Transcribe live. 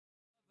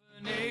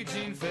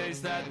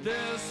face that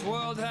this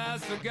world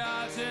has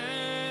forgotten.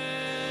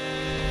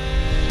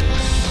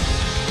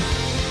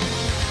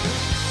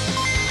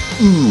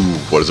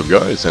 What is up,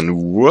 guys,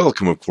 and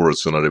welcome of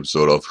course to another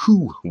episode of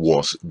Who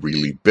Was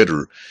Really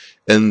Better.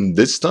 And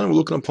this time we're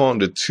looking upon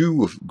the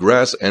two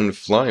grass and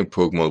flying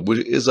Pokemon,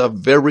 which is a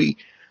very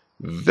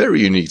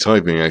unique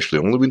typing actually.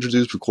 Only been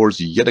introduced of course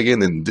yet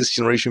again in this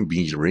generation,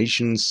 being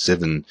generation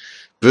 7.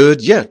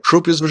 But yeah,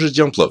 Tropius versus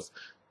JUMPLUFF.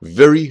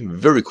 Very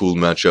cool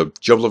matchup.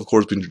 JUMPLUFF of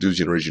course been introduced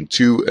generation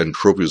 2 and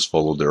Tropius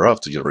followed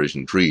thereafter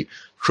generation 3.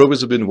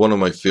 Tropius has been one of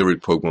my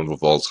favorite Pokemon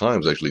of all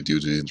times actually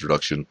due to the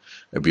introduction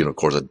and being of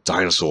course a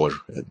dinosaur.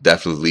 It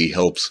definitely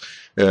helps.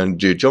 And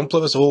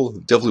JUMPLUFF as a whole,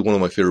 definitely one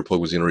of my favorite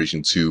Pokemon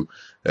generation 2.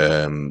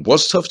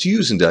 Was tough to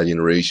use in that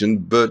generation,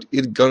 but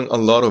it got a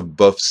lot of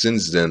buffs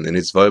since then, and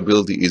its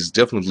viability is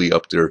definitely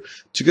up there.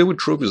 Together with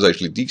Tropius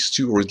actually, these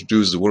two were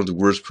introduced as one of the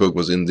worst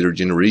Pokemon in their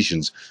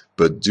generations,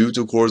 but due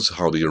to of course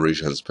how the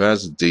generation has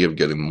passed, they have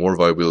getting more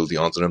viability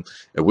onto them,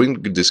 and we're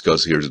going to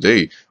discuss here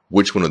today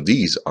which one of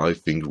these I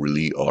think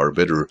really are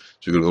better.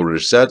 So we're going to go over their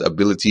stat,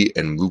 ability,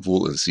 and move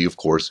pool and see of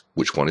course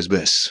which one is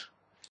best.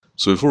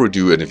 So before we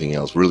do anything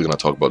else, we're really going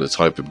to talk about the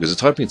typing, because the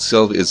typing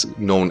itself is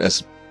known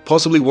as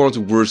possibly one of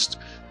the worst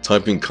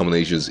typing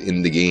combinations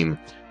in the game.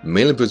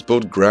 Mainly because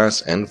both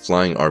grass and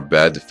flying are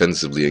bad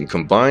defensively, and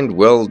combined,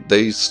 well,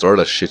 they start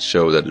a shit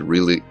show that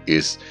really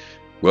is,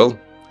 well,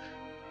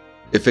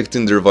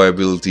 affecting their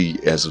viability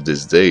as of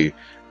this day.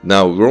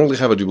 Now, we only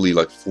have, I do believe,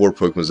 like 4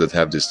 Pokemon that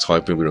have this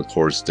typing, but of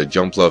course the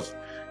JUMPLUFF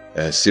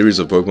series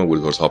of Pokemon with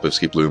of course Hoppip,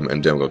 Skiploom,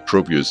 and then we got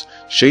Tropius.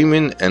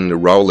 Shaymin and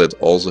Rowlet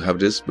also have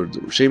this, but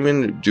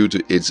Shaymin, due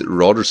to its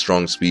rather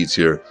strong speeds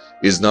here,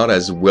 is not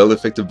as well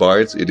affected by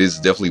it. It is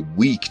definitely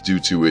weak due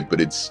to it, but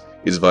its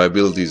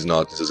viability is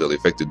not necessarily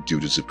affected due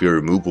to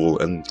superior move pool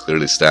and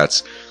clearly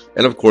stats.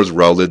 And of course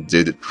Rowlet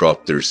did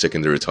drop their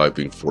secondary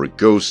typing for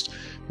Ghost,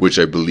 which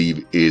I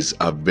believe is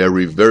a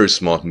very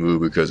smart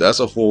move, because as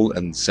a whole,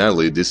 and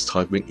sadly, this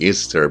typing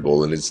is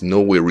terrible and it's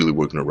no way really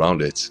working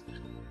around it.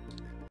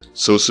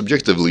 So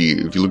subjectively,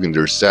 if you look in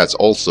their stats,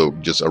 also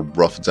just a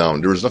rough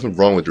down. There is nothing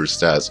wrong with their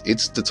stats.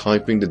 It's the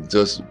typing that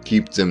does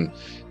keep them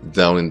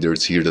down in their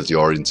tier that they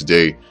are in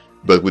today.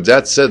 But with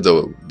that said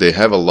though, they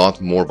have a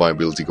lot more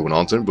viability going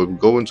on to them, but we're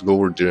going to go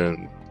over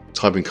the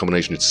typing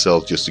combination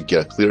itself just to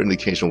get a clear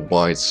indication of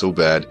why it's so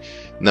bad.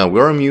 Now, we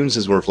are immune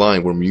since we're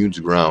flying, we're immune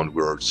to ground,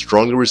 we're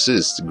strongly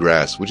resist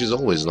grass, which is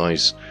always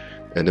nice.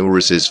 And then we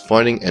resist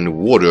fighting and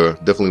water.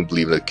 Definitely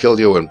believe that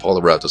Keldeo and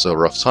Poliwrath have a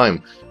rough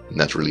time,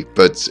 naturally,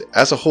 but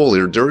as a whole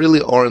here, there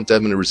really aren't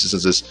that many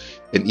resistances,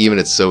 and even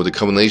it's so, the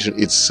combination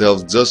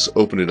itself does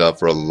open it up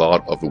for a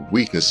lot of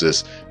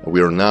weaknesses.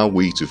 We are now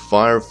weak to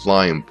fire,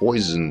 flying,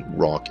 poison,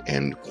 rock,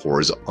 and of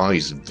course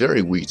ice.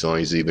 Very weak to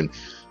ice even.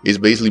 It's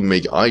basically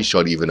make ice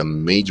shot even a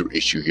major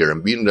issue here,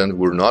 and being that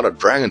we're not a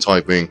dragon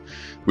typing,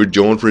 we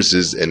don't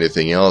resist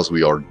anything else.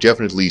 We are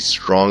definitely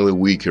strongly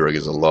weak here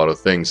against a lot of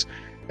things.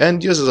 And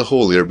just as a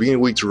whole here, being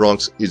weak to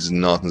rocks is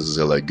not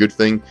necessarily a good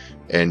thing.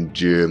 And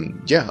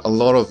yeah, a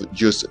lot of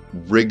just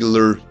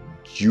regular,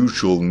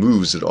 usual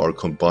moves that are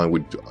combined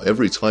with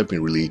every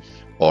typing really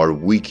are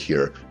weak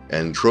here.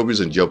 And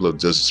Tropius and JUMPLUFF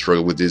does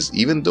struggle with this,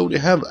 even though they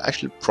have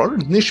actually rather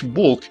niche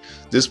bulk.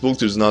 This bulk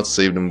does not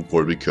save them, of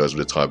course, because of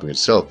the typing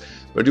itself.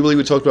 But I do believe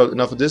we talked about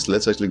enough of this.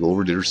 Let's actually go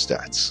over their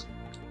stats.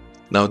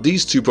 Now,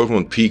 these two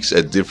Pokemon peaks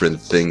at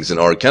different things and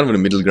are kind of in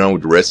the middle ground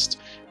with the rest.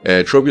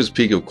 Tropius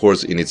peak, of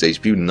course, in its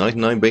HP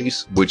 99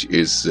 base, which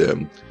is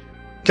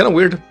kind of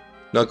weird.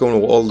 Not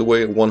going all the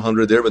way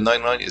 100 there, but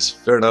 99 is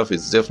fair enough.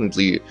 It's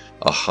definitely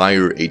a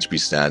higher HP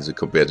stat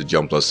compared to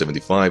JUMPLUFF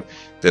 75.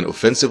 Then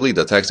offensively,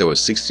 the attack stat was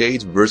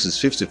 68 versus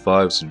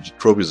 55, so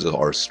Tropius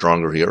are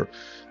stronger here.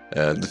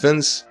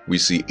 Defense, we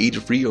see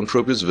 83 on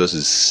Tropius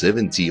versus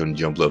 70 on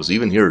JUMPLUFF. So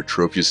even here,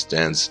 Tropius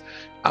stands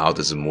out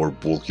as a more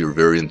bulkier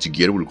variant,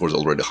 together with, of course,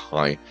 already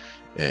high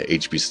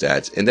HP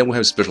stats. And then we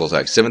have special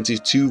attack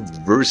 72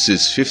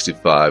 versus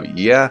 55.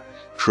 Yeah,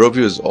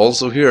 Tropius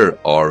also here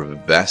are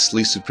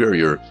vastly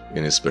superior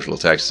in his special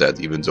attack stat.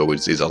 Even though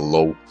it is a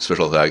low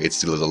special attack, it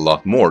still is a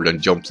lot more than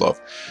JUMPLUFF.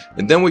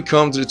 And then we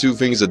come to the two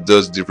things that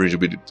does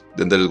differentiate,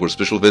 and that is, of course,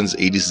 special defense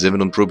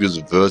 87 on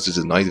Tropius versus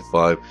a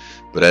 95.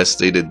 But as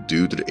stated,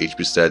 due to the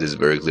HP stat, it's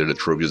very clear that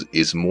Tropius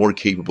is more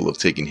capable of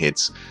taking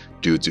hits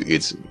due to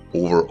its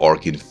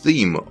overarching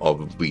theme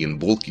of being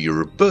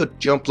bulkier. But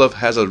JUMPLUFF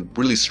has a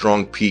really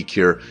strong peak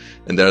here,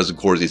 and that is of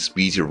course its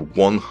speed here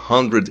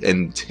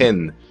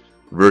 110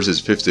 versus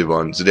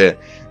 51. So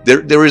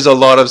there is a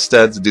lot of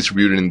stats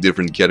distributed in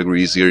different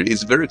categories here.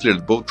 It's very clear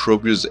that both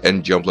Tropius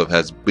and JUMPLUFF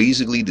has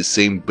basically the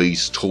same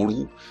base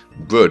total,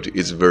 but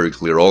it's very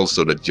clear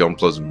also that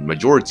JUMPLUFF's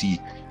majority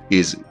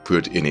is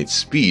put in its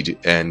speed,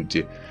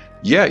 and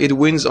yeah, it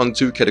wins on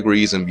 2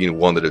 categories, and being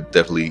one that it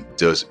definitely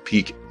does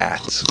peak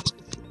at.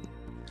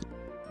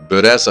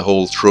 But as a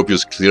whole,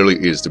 Tropius clearly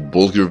is the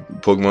bulkier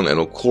Pokemon, and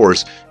of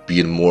course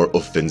being more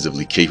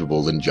offensively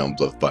capable than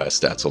JUMPLUFF by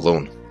stats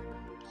alone.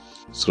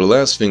 So the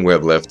last thing we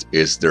have left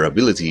is their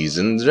abilities,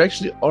 and they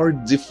actually are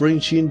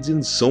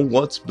differentiating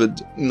somewhat,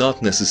 but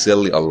not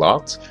necessarily a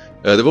lot.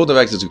 They both have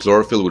access to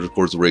chlorophyll, which of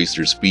course raises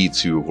their speed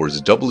to, of course,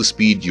 double the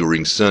speed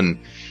during sun.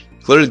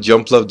 Clearly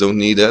JUMPLUFF don't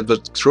need that,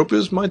 but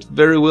TROPIUS might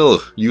very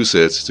well use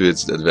it to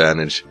its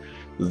advantage.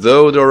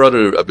 Though there are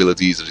other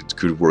abilities that it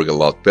could work a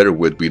lot better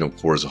with, being of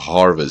course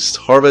Harvest.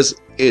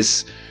 Harvest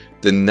is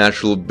the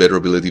natural better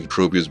ability of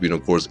TROPIUS, being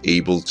of course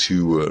able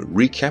to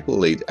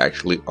recapitulate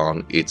actually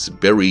on its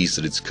berries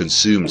that it's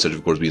consumed, such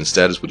of course being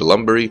status with a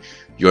lumberry,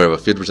 you have a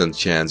 50%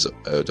 chance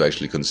to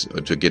actually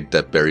to get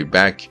that berry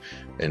back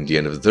at the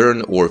end of the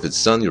turn, or if it's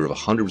sun, you have a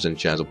 100%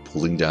 chance of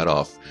pulling that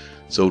off.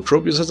 So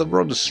TROPIUS has a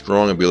rather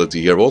strong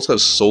ability here. We also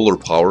have solar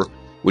power,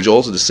 which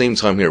also at the same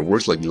time here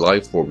works like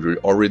life orb. You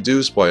are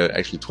reduced by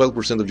actually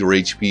 12% of your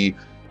HP,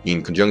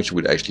 in conjunction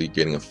with actually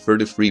getting a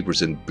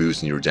 33%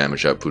 boost in your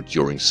damage output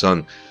during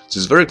sun. So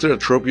it's very clear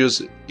that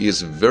TROPIUS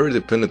is very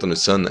dependent on the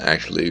sun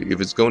actually. If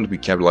it's going to be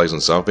capitalized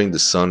on something, the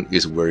sun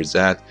is where it's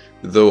at.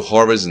 Though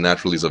Harvest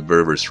naturally is a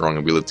very strong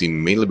ability,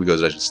 mainly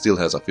because it actually still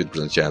has a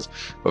 50% chance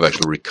of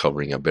actually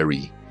recovering a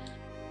berry.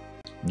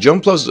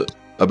 JUMPLUFF's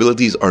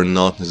abilities are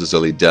not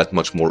necessarily that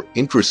much more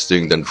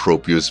interesting than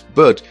TROPIUS,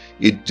 but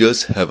it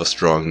does have a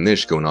strong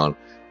niche going on.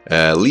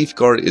 Leaf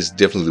Guard is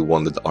definitely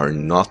one that are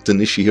not the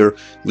niche here.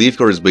 Leaf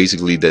Guard is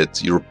basically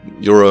that your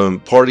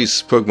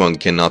party's Pokemon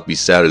cannot be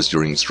status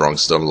during strong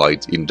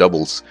sunlight in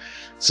doubles.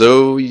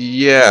 So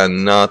yeah,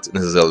 not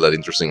necessarily that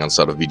interesting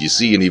outside of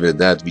VGC, and even at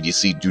that,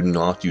 VGC do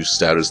not use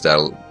status that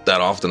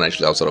often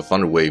actually outside of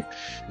Thunder Wave,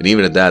 and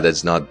even at that,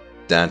 that's not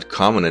that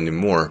common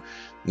anymore.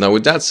 Now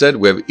with that said,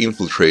 we have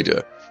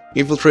Infiltrator.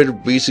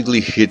 Infiltrator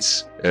basically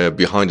hits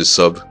behind the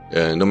sub.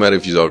 No matter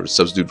if you are a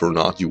substitute or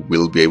not, you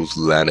will be able to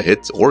land a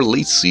hit or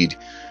lead seed.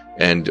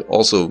 And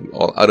also,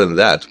 other than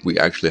that, we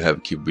actually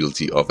have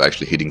capability of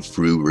actually hitting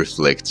through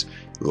Reflect,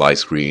 Light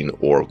Screen,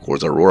 or of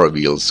course Aurora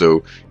Veil.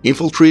 So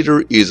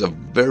Infiltrator is a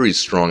very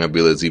strong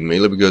ability,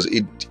 mainly because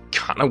it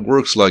kind of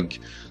works like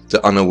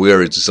the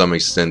Unaware to some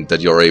extent, that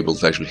you're able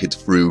to actually hit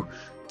through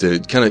the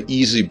kind of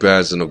easy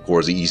paths and of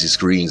course the easy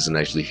screens and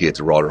actually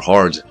hit rather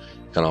hard.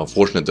 Kind of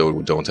unfortunate though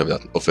we don't have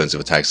that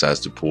offensive attack size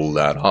to pull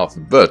that off,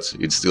 but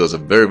it still is a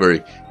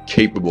very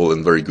capable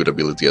and very good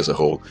ability as a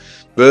whole.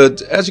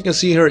 But as you can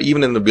see here,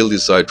 even in the ability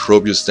side,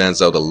 TROPIUS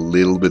stands out a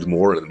little bit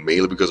more, and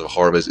mainly because of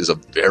Harvest is a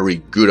very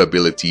good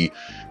ability.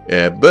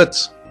 But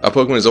a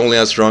Pokemon is only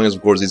as strong as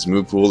of course its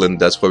move pool, and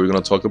that's what we're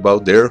going to talk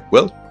about there.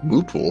 Well,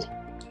 move pool.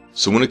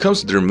 So when it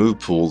comes to their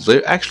move pool,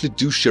 they actually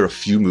do share a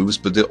few moves,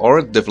 but they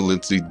aren't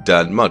definitely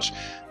that much.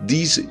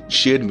 These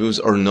shared moves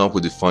are not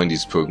what define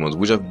these Pokemon,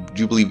 which I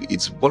do believe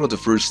it's one of the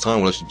first time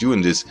when actually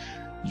doing this.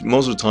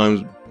 Most of the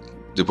time,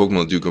 the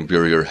Pokemon I do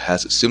compare here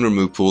has similar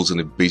move pools,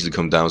 and it basically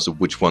comes down to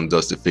which one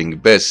does the thing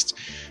best.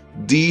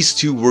 These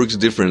two works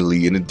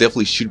differently, and it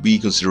definitely should be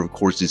considered, of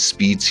course, the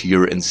speeds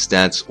here and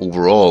stats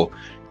overall.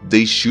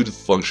 They should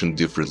function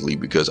differently,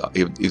 because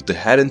if they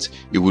hadn't,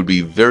 it would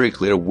be very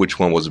clear which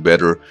one was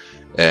better.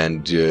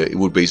 And it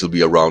would basically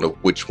be around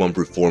which one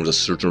performs a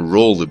certain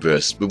role the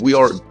best. But we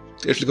are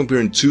actually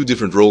comparing two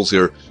different roles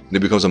here, and it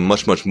becomes a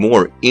much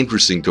more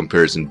interesting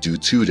comparison due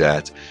to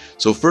that.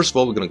 So first of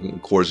all, we're going to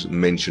of course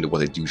mention what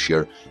they do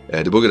share.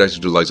 The Pokemon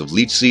actually do the likes of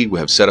Leech Seed, we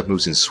have setup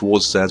moves in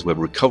Sword stats, we have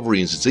Recovery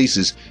and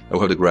Stasis, and we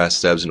have the Grass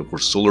stabs and of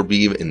course Solar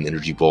Beam and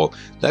Energy Ball.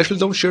 They actually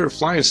don't share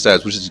Flying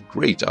stats, which is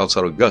great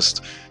outside of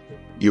Gust.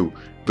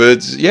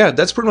 But yeah,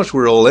 that's pretty much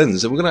where it all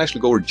ends. And we're going to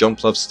actually go over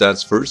JUMPLUFF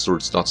stats first, or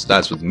it's not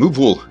stats, but move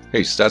pool. Hey,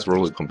 stats were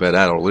already compared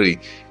that already.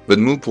 But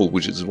move pool,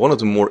 which is one of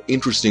the more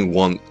interesting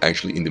one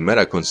actually in the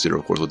meta, consider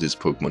of course what this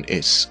Pokemon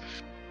is.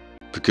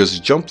 Because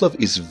JUMPLUFF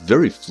is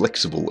very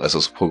flexible as a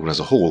Pokemon as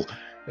a whole.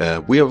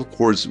 We have of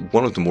course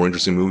one of the more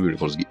interesting moves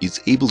because it's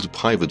able to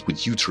pivot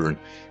with U-turn.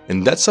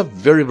 And that's a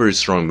very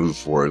strong move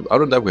for it.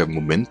 Out of that we have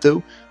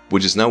Memento,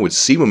 which is now with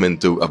C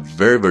Memento a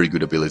very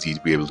good ability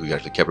to be able to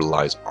actually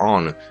capitalize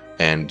on.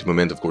 And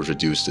Memento of course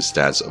reduces the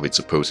stats of its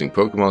opposing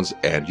Pokemons,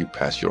 and you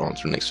pass your on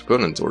to the next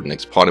opponent or the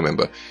next party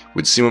member.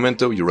 With C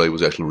Memento you're able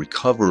to actually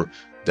recover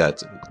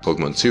that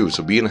Pokemon too.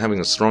 So having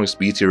a strong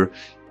speed here,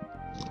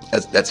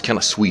 that's kind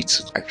of sweet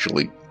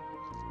actually.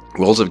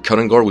 We also have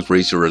Cutting Guard, which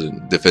raises your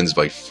defense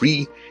by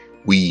 3.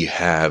 We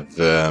have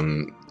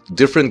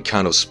different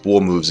kind of Spore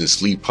moves in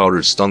Sleep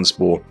Powder, Stun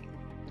Spore,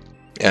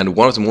 and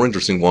one of the more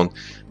interesting one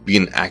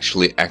being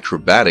actually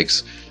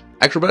Acrobatics.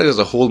 Acrobatics as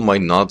a whole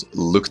might not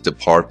look the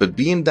part, but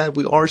being that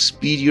we are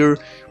speedier,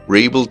 we're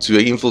able to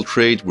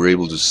infiltrate, we're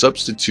able to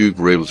substitute,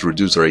 we're able to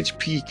reduce our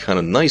HP kind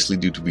of nicely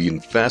due to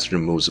being faster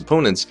than most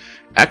opponents.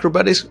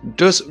 Acrobatics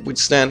does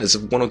withstand as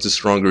one of the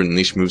stronger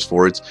niche moves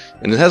for it,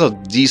 and it has a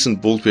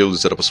decent bulk to be able to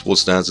set up a sword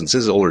stance, and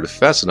since it's already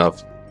fast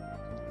enough,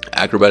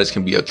 Acrobatics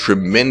can be a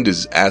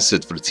tremendous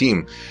asset for the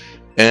team.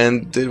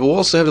 And they will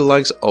also have the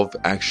likes of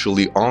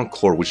actually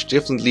Encore, which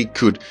definitely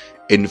could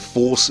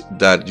enforce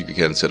that you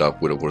can set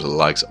up with of course the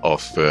likes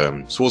of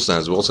Sword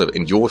Stance. We also have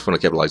Endure for the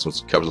capitalize on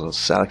capital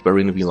Salak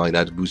Berry and anything like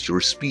that to boost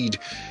your speed.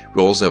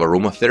 We also have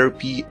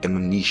Aromatherapy and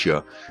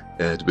Amnesia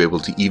to be able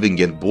to even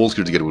get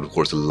bulkier together with of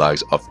course the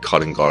likes of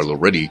Cutting Guard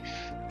already.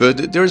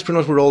 But there is pretty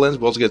much where it all ends.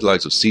 We also get the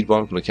likes of Seed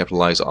Bomb, going to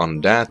capitalize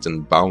on that,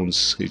 and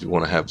Bounce if you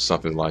want to have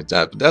something like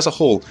that. But as a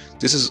whole,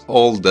 this is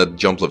all that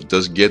Jumpluff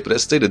does get. But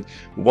as stated,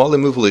 while the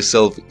move pool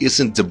itself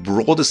isn't the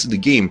broadest in the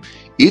game,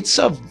 it's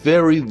a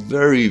very,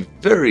 very,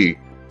 very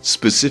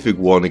specific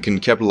one. It can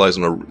capitalize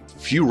on a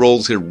few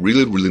roles here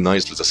really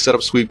nicely. As a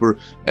setup sweeper,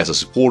 as a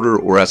supporter,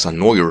 or as an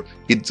annoyer.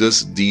 It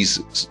does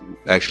these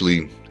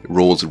actually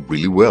roles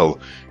really well.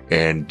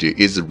 And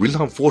it's really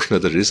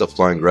unfortunate that it is a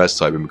flying grass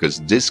typing,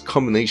 because this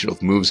combination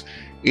of moves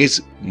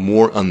is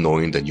more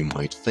annoying than you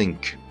might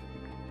think.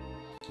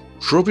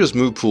 Tropius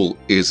move pool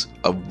is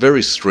a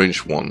very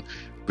strange one,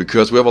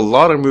 because we have a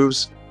lot of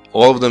moves.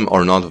 All of them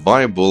are not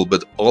viable,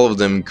 but all of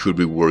them could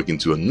be worked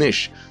into a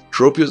niche.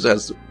 Tropius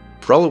has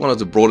probably one of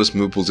the broadest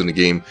move pools in the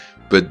game,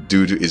 but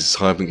due to its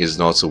typing is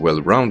not so well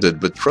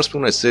rounded. But trust me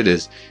when I say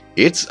this,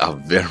 it's a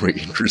very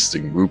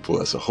interesting move pool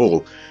as a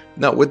whole.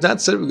 Now, with that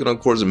said, we're going to,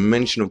 of course,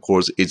 mention, of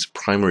course, its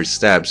primary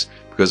stabs,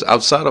 because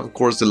outside of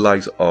course, the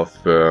likes of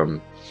the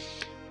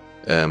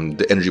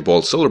Energy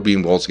Ball, Solar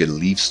Beam, we also get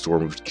Leaf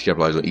Storm, which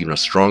capitalizes on even a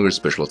stronger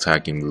special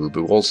attacking move,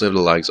 but we also have the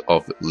likes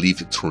of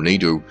Leaf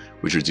Tornado,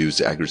 which reduces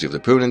the accuracy of the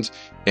opponent,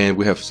 and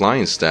we have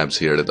Flying Stabs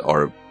here that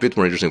are a bit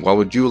more interesting. While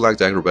we do like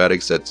the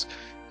acrobatics that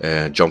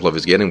Jumpluff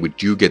is getting, we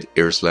do get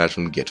Air Slash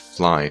and get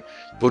Fly.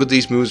 Both of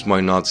these moves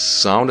might not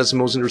sound as the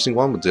most interesting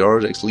one, but they are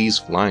at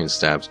least Flying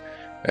Stabs.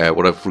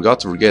 What I forgot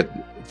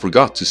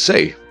to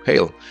say,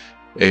 Hail,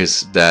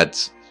 is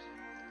that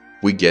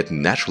we get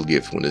Natural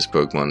Gift from this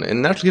Pokemon.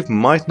 And Natural Gift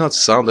might not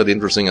sound that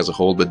interesting as a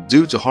whole, but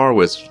due to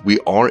Harvest, we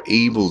are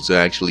able to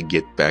actually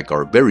get back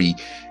our Berry.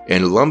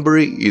 And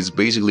Lumberry is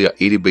basically an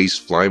 80 base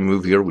flying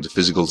move here with the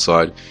physical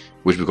side,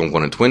 which becomes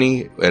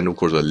 120, and of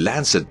course a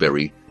Lancet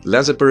Berry.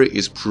 Lancet Berry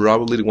is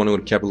probably the one I'm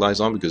going to capitalize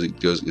on, because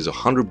it is a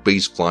 100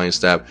 base flying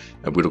stab,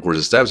 and with of course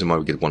the stabs it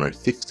might get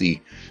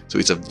 150. So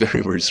it's a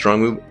very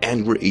strong move,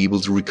 and we're able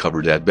to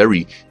recover that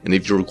berry. And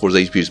if your of course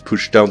HP is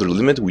pushed down to the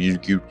limit,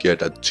 you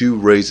get a 2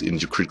 raise in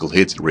your critical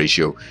hit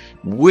ratio,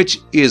 which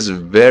is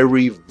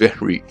very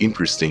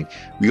interesting.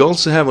 We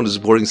also have on the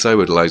supporting side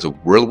with the likes of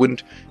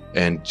Whirlwind,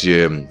 and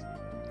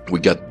we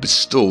got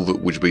Bestow,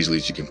 which basically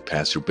is you can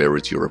pass your berry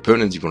to your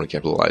opponent if you want to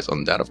capitalize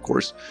on that, of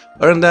course.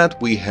 Other than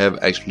that, we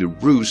have actually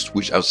Roost,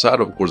 which outside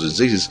of course the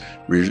Zaces,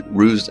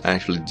 Roost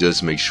actually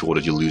does make sure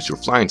that you lose your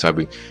flying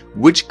typing,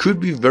 which could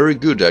be very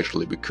good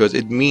actually, because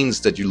it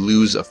means that you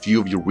lose a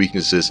few of your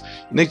weaknesses.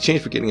 In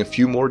exchange for getting a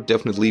few more,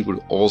 definitely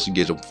would also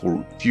get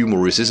a few more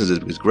resistances,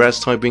 because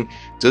grass typing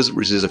does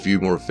resist a few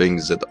more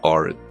things that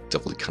are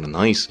definitely kind of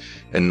nice,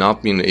 and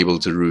not being able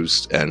to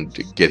Roost and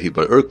get hit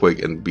by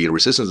Earthquake and be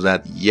resistant to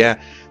that,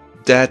 yeah,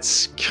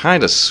 that's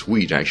kind of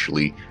sweet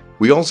actually.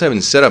 We also have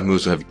in setup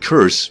moves to have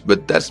Curse,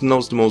 but that's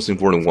not the most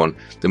important one.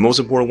 The most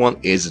important one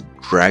is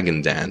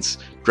Dragon Dance.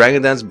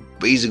 Dragon Dance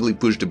basically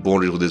pushes the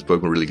boundaries of what this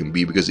Pokemon really can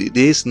be, because it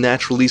is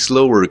naturally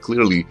slower,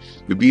 clearly.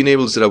 But being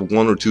able to set up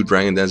 1 or 2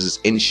 Dragon Dances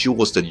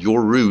ensures that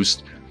your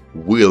Roost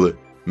will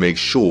make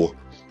sure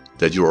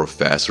that you are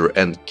faster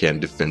and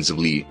can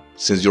defensively.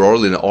 Since your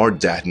Arlene are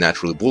that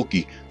naturally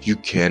bulky, you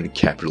can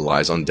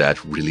capitalize on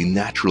that really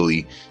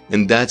naturally,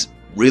 and that's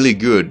really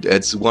good.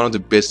 That's one of the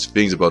best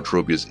things about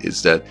Tropius,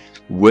 is that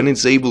when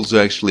it's able to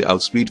actually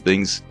outspeed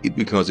things, it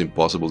becomes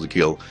impossible to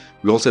kill.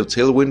 We also have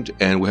Tailwind,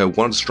 and we have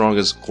one of the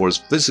strongest, of course,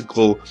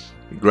 physical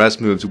grass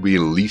moves to be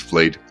in Leaf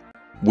Blade,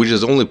 which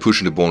is only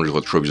pushing the boundaries of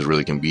what Tropius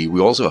really can be.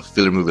 We also have a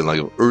filler move in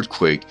like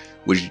Earthquake,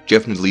 which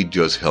definitely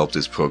does help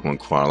this Pokemon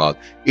quite a lot.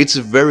 It's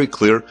very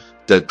clear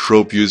that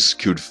Tropius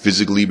could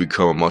physically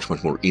become much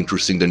more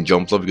interesting than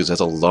Jumpluff, because it has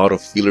a lot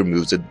of filler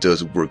moves that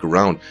does work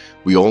around.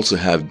 We also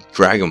have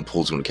Dragon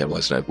Pulse you want to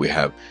capitalize on that. We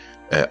have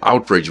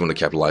Outrage you want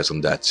to capitalize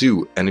on that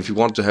too. And if you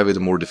want to have it a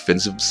more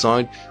defensive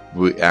side,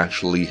 we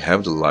actually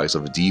have the likes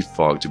of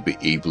Defog to be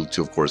able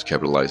to of course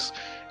capitalize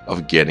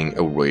of getting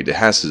away the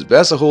hazards. But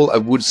as a whole, I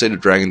would say the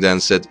Dragon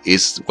Dance set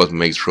is what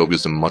makes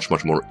Tropius a much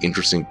more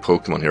interesting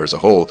Pokemon here as a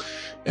whole.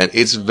 And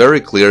it's very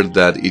clear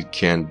that it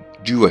can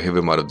do a heavy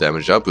amount of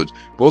damage output.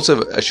 We also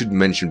have, I should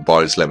mention,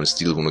 Body Slam and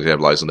Steel when we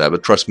capitalize on that,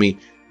 but trust me,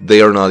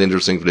 they are not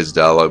interesting for this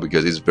dialogue,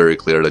 because it's very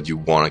clear that you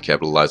want to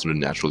capitalize on the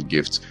natural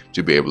gifts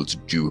to be able to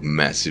do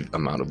massive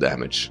amount of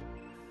damage.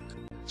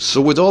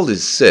 So with all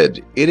this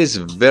said, it is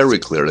very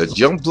clear that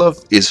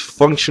Jumpluff is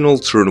functional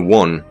turn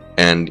 1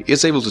 and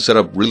is able to set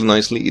up really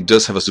nicely. It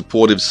does have a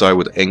supportive side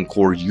with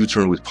Encore,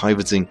 U-turn with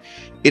pivoting.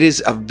 It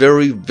is a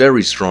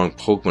very strong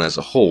Pokemon as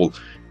a whole,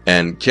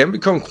 and can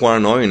become quite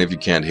annoying if you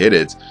can't hit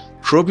it.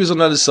 Tropius on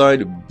the other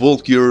side,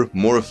 bulkier,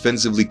 more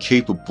offensively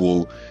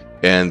capable,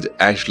 and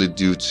actually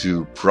due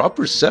to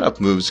proper setup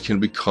moves can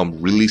become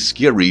really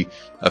scary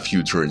a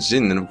few turns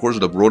in. And of course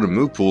with a broader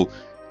move pool,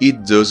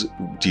 it does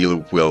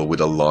deal well with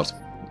a lot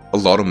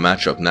of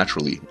matchup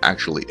naturally,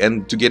 actually.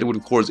 And together with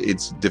of course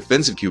its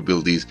defensive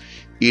capabilities,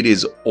 it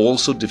is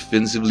also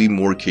defensively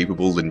more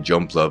capable than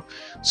Jumpluff.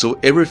 So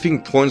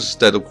everything points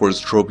that of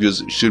course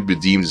Tropius should be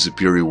deemed the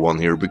superior one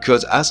here,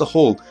 because as a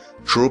whole,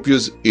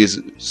 Tropius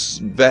is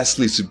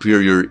vastly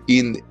superior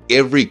in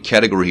every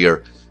category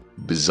here,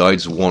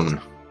 besides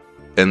one.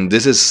 And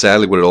this is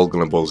sadly what it all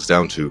gonna boils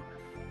down to.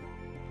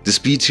 The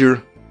speed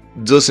here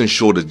does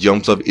ensure that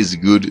Jumpluff is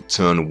good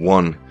turn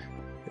 1.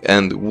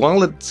 And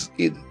while it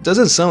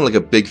doesn't sound like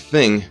a big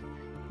thing,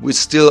 we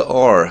still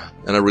are,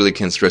 and I really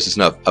can't stress this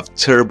enough, of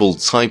terrible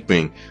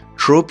typing.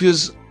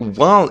 Tropius,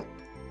 while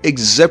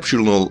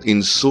exceptional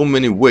in so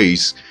many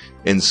ways,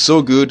 and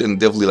so good, and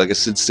definitely, like I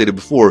stated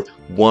before,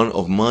 one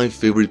of my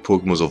favorite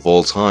Pokemon of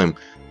all time,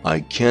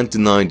 I can't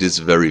deny this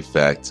very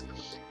fact.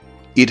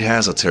 It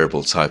has a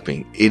terrible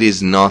typing. It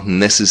is not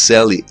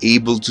necessarily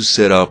able to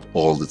set up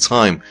all the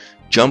time.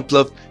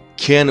 Jumpluff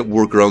can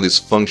work around this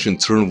function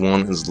turn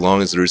 1 as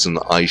long as there is an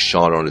ice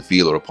shot on the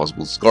field or a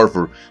possible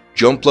Scarfer.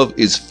 Jumpluff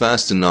is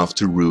fast enough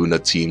to ruin a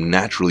team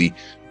naturally.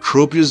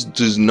 Tropius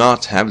does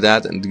not have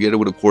that, and together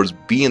with, of course,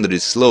 being that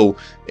it's slow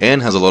and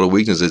has a lot of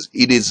weaknesses,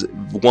 it is,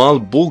 while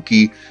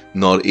bulky,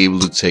 not able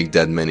to take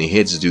that many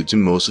hits due to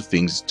most of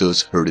things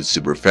does hurt it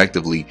super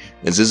effectively.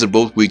 And since they're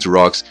both weak to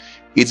rocks,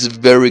 it's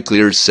very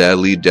clear,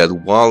 sadly, that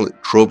while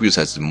Tropius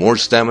has more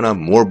stamina,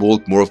 more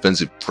bulk, more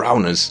offensive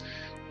prowess,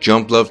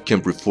 Jumpluff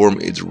can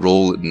perform its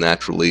role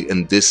naturally,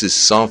 and this is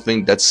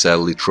something that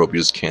sadly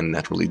Tropius can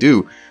naturally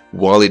do.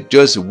 While it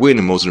does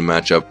win most of the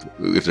matchup,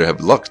 if they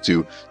have luck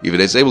to, if it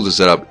is able to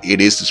set up, it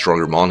is the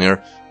stronger mon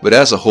here, but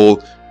as a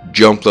whole,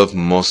 Jumpluff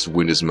must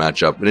win this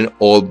matchup, and it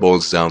all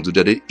boils down to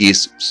that it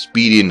is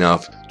speedy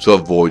enough to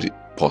avoid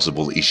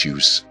possible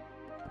issues.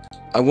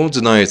 I won't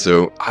deny it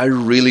though, I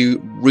really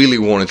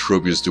wanted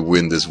Tropius to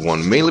win this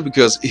one, mainly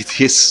because it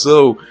is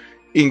so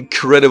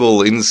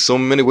incredible in so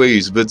many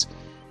ways, but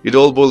it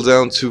all boils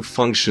down to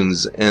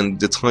functions and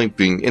the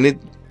typing, and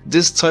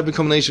this typing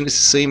combination is the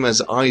same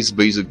as ice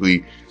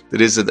basically. That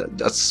is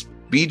that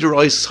speed or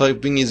ice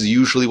typing is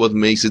usually what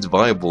makes it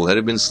viable. Had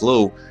it been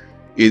slow,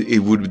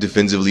 it would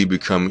defensively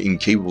become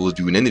incapable of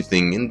doing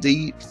anything, and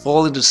they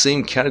fall in the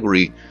same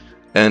category.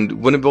 And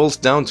when it boils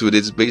down to it,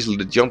 it's basically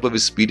the Jumpluff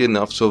is speedy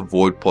enough to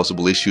avoid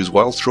possible issues,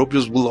 while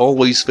Tropius will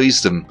always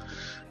face them.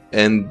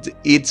 And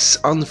it's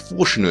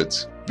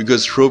unfortunate,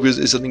 because Tropius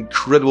is an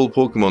incredible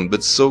Pokemon,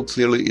 but so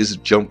clearly is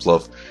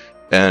Jumpluff.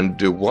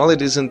 And while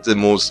it isn't the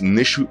most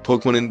niche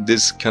Pokemon in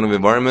this kind of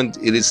environment,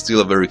 it is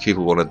still a very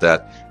capable one at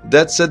that.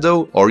 That said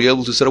though, are you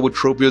able to set up with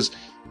Tropius?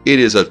 It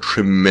is a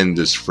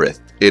tremendous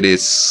threat. It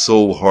is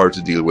so hard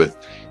to deal with.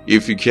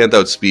 If you can't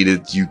outspeed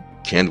it, you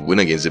can't win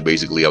against it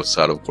basically,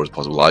 outside of course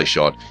possible Ice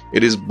Shot.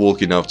 It is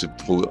bulky enough to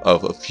pull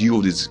off a few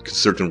of these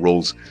certain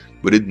roles,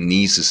 but it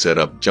needs to set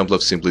up.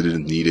 Jumpluff simply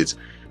didn't need it,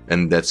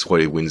 and that's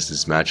why it wins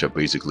this matchup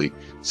basically.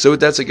 So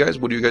with that said guys,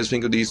 what do you guys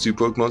think of these two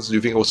Pokemon? Do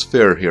you think it was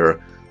fair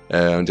here?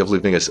 I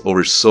definitely think I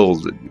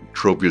oversold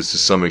Tropius to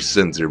some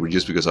extent there,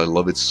 just because I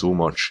love it so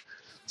much.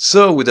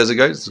 So with that said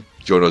guys,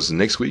 join us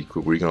next week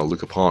where we're gonna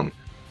look upon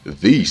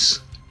these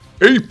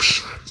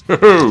apes.